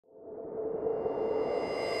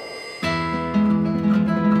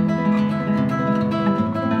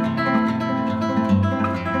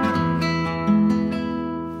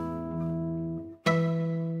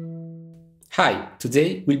Hi,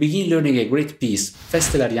 today we'll begin learning a great piece,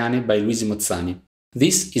 Feste Lariane by Luigi Mozzani.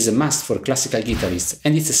 This is a must for classical guitarists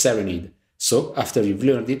and it's a serenade, so after you've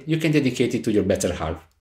learned it, you can dedicate it to your better half.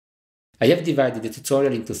 I have divided the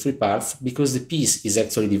tutorial into 3 parts because the piece is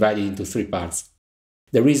actually divided into 3 parts.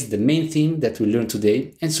 There is the main theme that we'll learn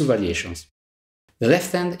today and 2 variations. The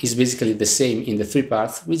left hand is basically the same in the 3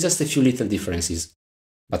 parts with just a few little differences.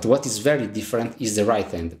 But what is very different is the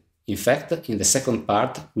right hand. In fact, in the second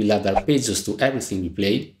part, we'll add arpeggios to everything we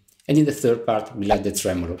play, and in the third part, we'll add the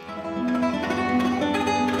tremolo.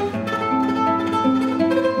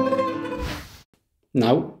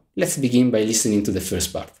 Now, let's begin by listening to the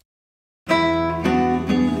first part.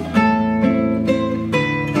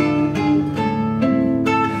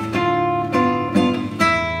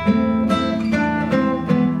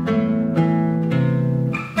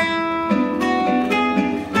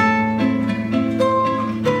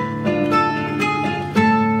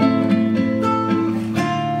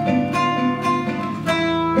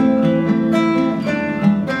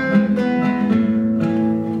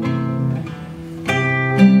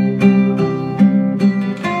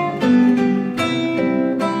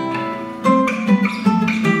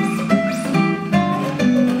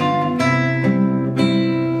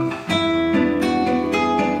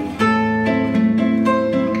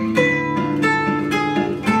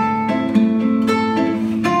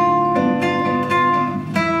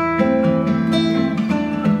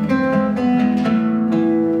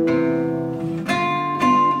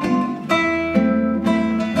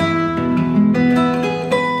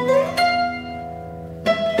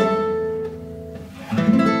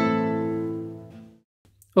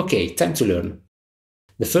 Okay, time to learn.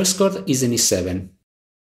 The first chord is an E7.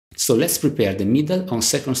 So let's prepare the middle on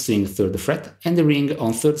 2nd string 3rd fret and the ring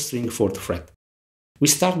on 3rd string 4th fret. We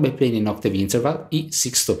start by playing an octave interval, E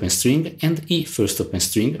 6th open string and E 1st open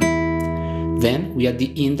string. Then we add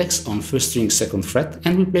the index on 1st string 2nd fret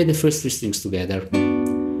and we play the first 3 strings together.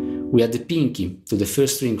 We add the pinky to the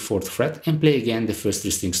 1st string 4th fret and play again the first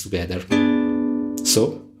 3 strings together.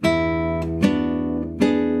 So,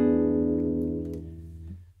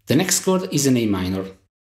 the next chord is an A minor.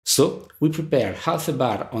 So, we prepare half a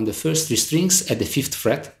bar on the first 3 strings at the 5th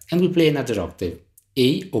fret and we play another octave,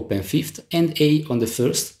 A open 5th and A on the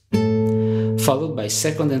 1st, followed by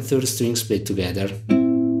 2nd and 3rd strings played together.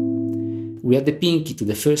 We add the pinky to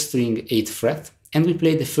the 1st string 8th fret and we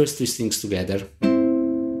play the first 3 strings together.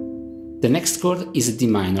 The next chord is a D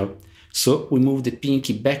minor, so we move the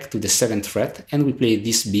pinky back to the 7th fret and we play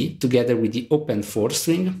this B together with the open 4th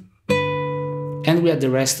string. And we add the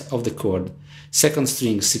rest of the chord, 2nd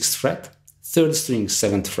string 6th fret, 3rd string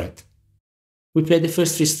 7th fret. We play the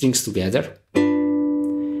first 3 strings together.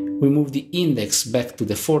 We move the index back to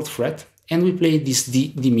the 4th fret and we play this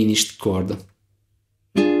D diminished chord.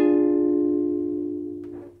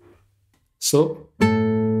 So,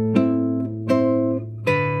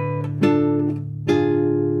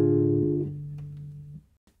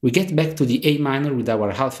 we get back to the A minor with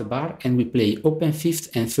our half a bar and we play open 5th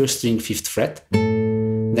and 1st string 5th fret,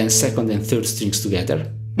 then 2nd and 3rd strings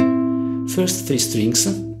together, first 3 strings,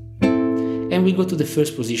 and we go to the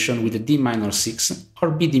first position with a D minor 6 or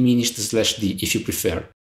B diminished / D if you prefer.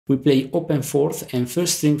 We play open 4th and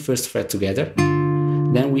 1st string 1st fret together,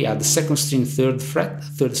 then we add the 2nd string 3rd fret,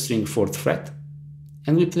 3rd string 4th fret,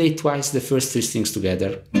 and we play twice the first 3 strings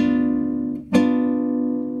together.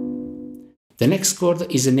 The next chord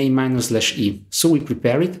is an A minor / E, so we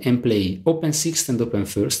prepare it and play open 6th and open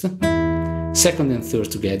 1st, 2nd and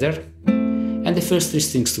 3rd together, and the first 3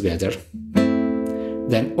 strings together.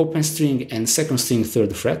 Then open string and 2nd string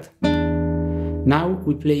 3rd fret. Now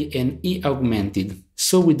we play an E augmented,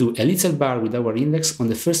 so we do a little bar with our index on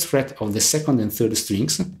the 1st fret of the 2nd and 3rd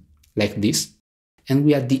strings, like this, and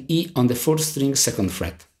we add the E on the 4th string 2nd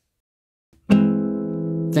fret.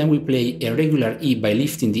 Then we play a regular E by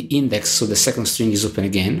lifting the index so the 2nd string is open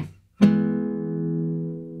again.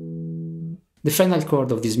 The final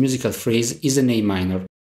chord of this musical phrase is an A minor.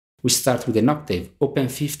 We start with an octave, open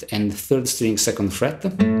 5th and 3rd string 2nd fret,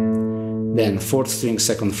 then 4th string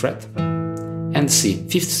 2nd fret, and C,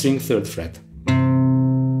 5th string 3rd fret.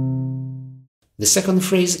 The second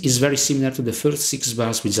phrase is very similar to the first 6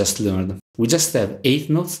 bars we just learned. We just have 8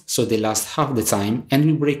 notes, so they last half the time, and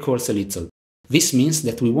we break chords a little. This means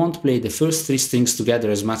that we won't play the first 3 strings together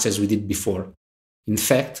as much as we did before. In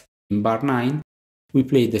fact, in bar 9, we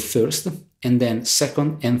play the first and then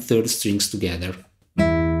 2nd and 3rd strings together.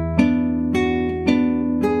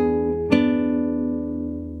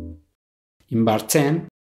 In bar 10,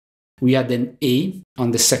 we add an A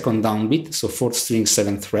on the 2nd downbeat, so 4th string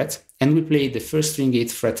 7th fret, and we play the 1st string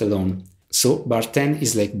 8th fret alone. So bar 10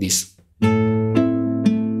 is like this.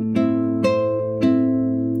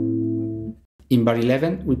 In bar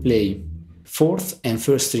 11 we play 4th and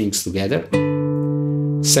 1st strings together,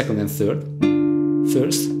 2nd and 3rd,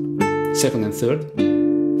 1st, 2nd and 3rd,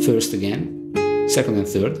 1st again, 2nd and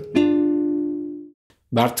 3rd.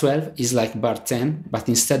 Bar 12 is like bar 10, but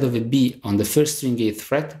instead of a B on the 1st string 8th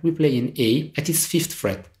fret, we play an A at its 5th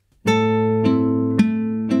fret.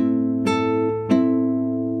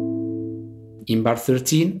 In bar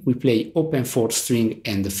 13 we play open 4th string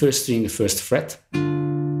and the 1st string 1st fret,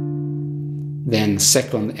 then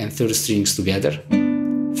 2nd and 3rd strings together,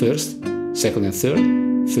 1st, 2nd and 3rd,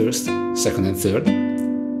 1st, 2nd and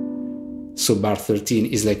 3rd. So bar 13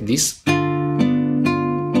 is like this.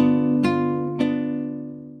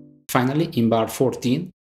 Finally, in bar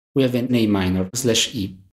 14 we have an A minor /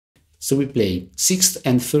 E. So we play 6th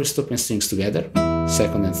and 1st open strings together,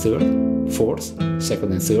 2nd and 3rd, 4th,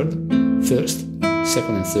 2nd and 3rd, 1st,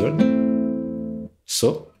 2nd and 3rd.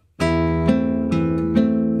 So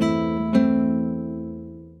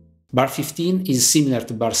bar 15 is similar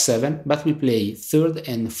to bar 7, but we play 3rd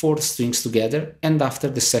and 4th strings together and after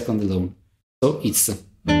the 2nd alone. So it's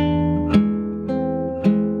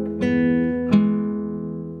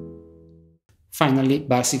finally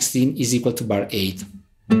bar 16 is equal to bar 8.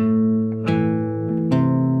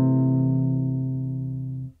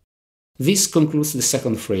 This concludes the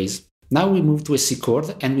second phrase. Now we move to a C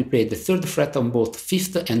chord and we play the 3rd fret on both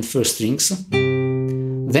 5th and 1st strings,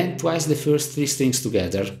 then twice the first 3 strings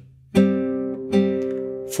together,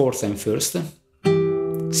 4th and 1st,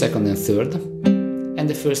 2nd and 3rd, and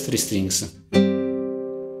the first 3 strings.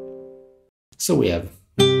 So we have.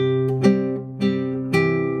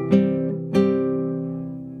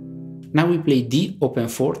 Now we play D open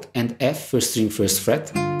 4th and F 1st string 1st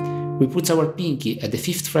fret. We put our pinky at the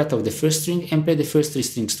 5th fret of the 1st string and play the first 3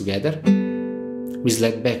 strings together. We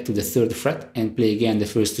slide back to the 3rd fret and play again the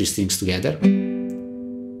first 3 strings together.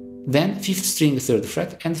 Then 5th string 3rd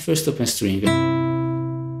fret and 1st open string.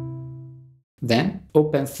 Then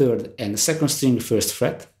open 3rd and 2nd string 1st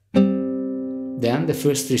fret. Then the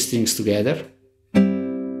first 3 strings together.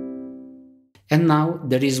 And now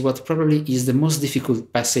there is what probably is the most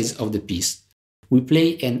difficult passage of the piece. We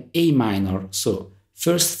play an A minor, so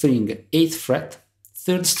 1st string 8th fret,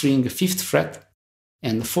 3rd string 5th fret,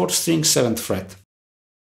 and 4th string 7th fret.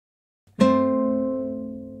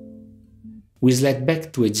 We slide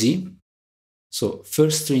back to a G, so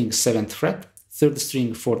 1st string 7th fret, 3rd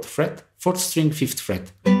string 4th fret, 4th string 5th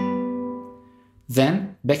fret.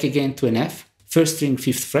 Then back again to an F, 1st string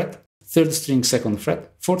 5th fret, 3rd string 2nd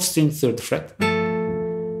fret, 4th string 3rd fret.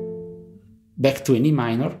 Back to an E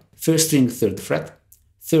minor, 1st string 3rd fret,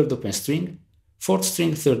 3rd open string, 4th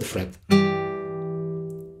string 3rd fret.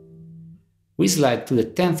 We slide to the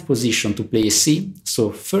 10th position to play a C,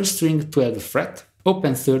 so 1st string 12th fret,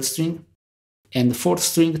 open 3rd string, and 4th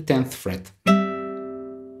string 10th fret.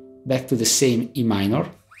 Back to the same E minor.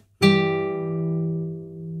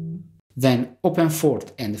 Then open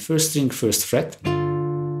 4th and 1st string 1st fret.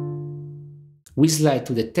 We slide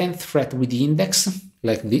to the 10th fret with the index,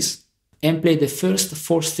 like this, and play the first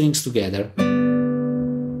 4 strings together.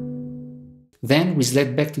 Then we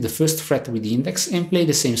slide back to the 1st fret with the index and play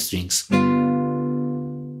the same strings.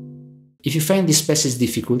 If you find this passage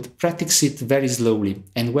difficult, practice it very slowly,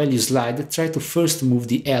 and while you slide, try to first move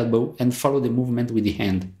the elbow and follow the movement with the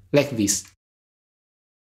hand, like this.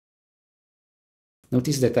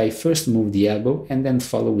 Notice that I first move the elbow and then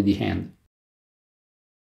follow with the hand.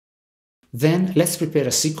 Then let's prepare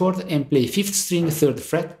a C chord and play 5th string 3rd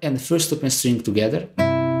fret and 1st open string together,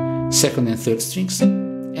 2nd and 3rd strings,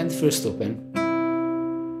 and 1st open.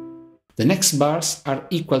 The next bars are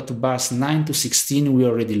equal to bars 9 to 16 we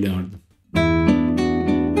already learned.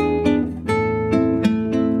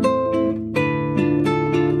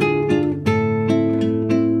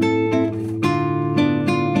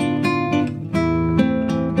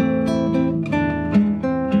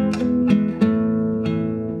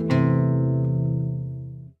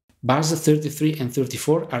 Bars 33 and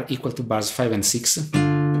 34 are equal to bars 5 and 6.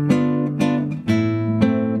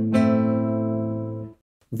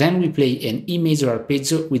 Then we play an E major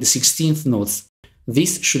arpeggio with 16th notes.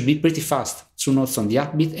 This should be pretty fast, 2 notes on the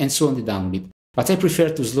upbeat and 2 on the downbeat, but I prefer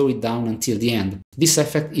to slow it down until the end. This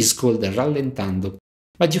effect is called rallentando,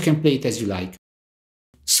 but you can play it as you like.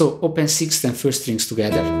 So open 6th and 1st strings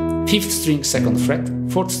together, 5th string 2nd fret,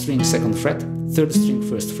 4th string 2nd fret, 3rd string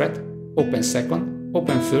 1st fret, open 2nd,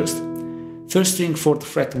 open 1st, 1st string 4th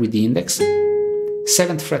fret with the index,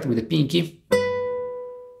 7th fret with the pinky.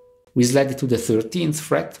 We slide it to the 13th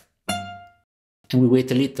fret, and we wait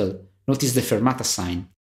a little. Notice the fermata sign,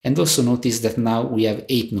 and also notice that now we have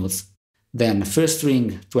 8 notes. Then 1st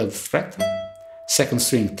string 12th fret, 2nd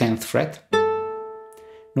string 10th fret,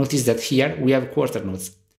 Notice that here we have quarter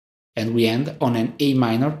notes, and we end on an A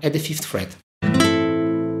minor at the 5th fret.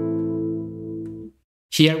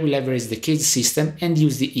 Here we leverage the case system and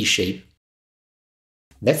use the E shape.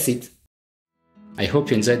 That's it. I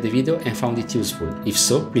hope you enjoyed the video and found it useful. If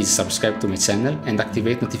so, please subscribe to my channel and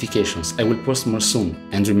activate notifications. I will post more soon.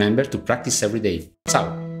 And remember to practice every day.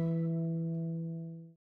 Ciao!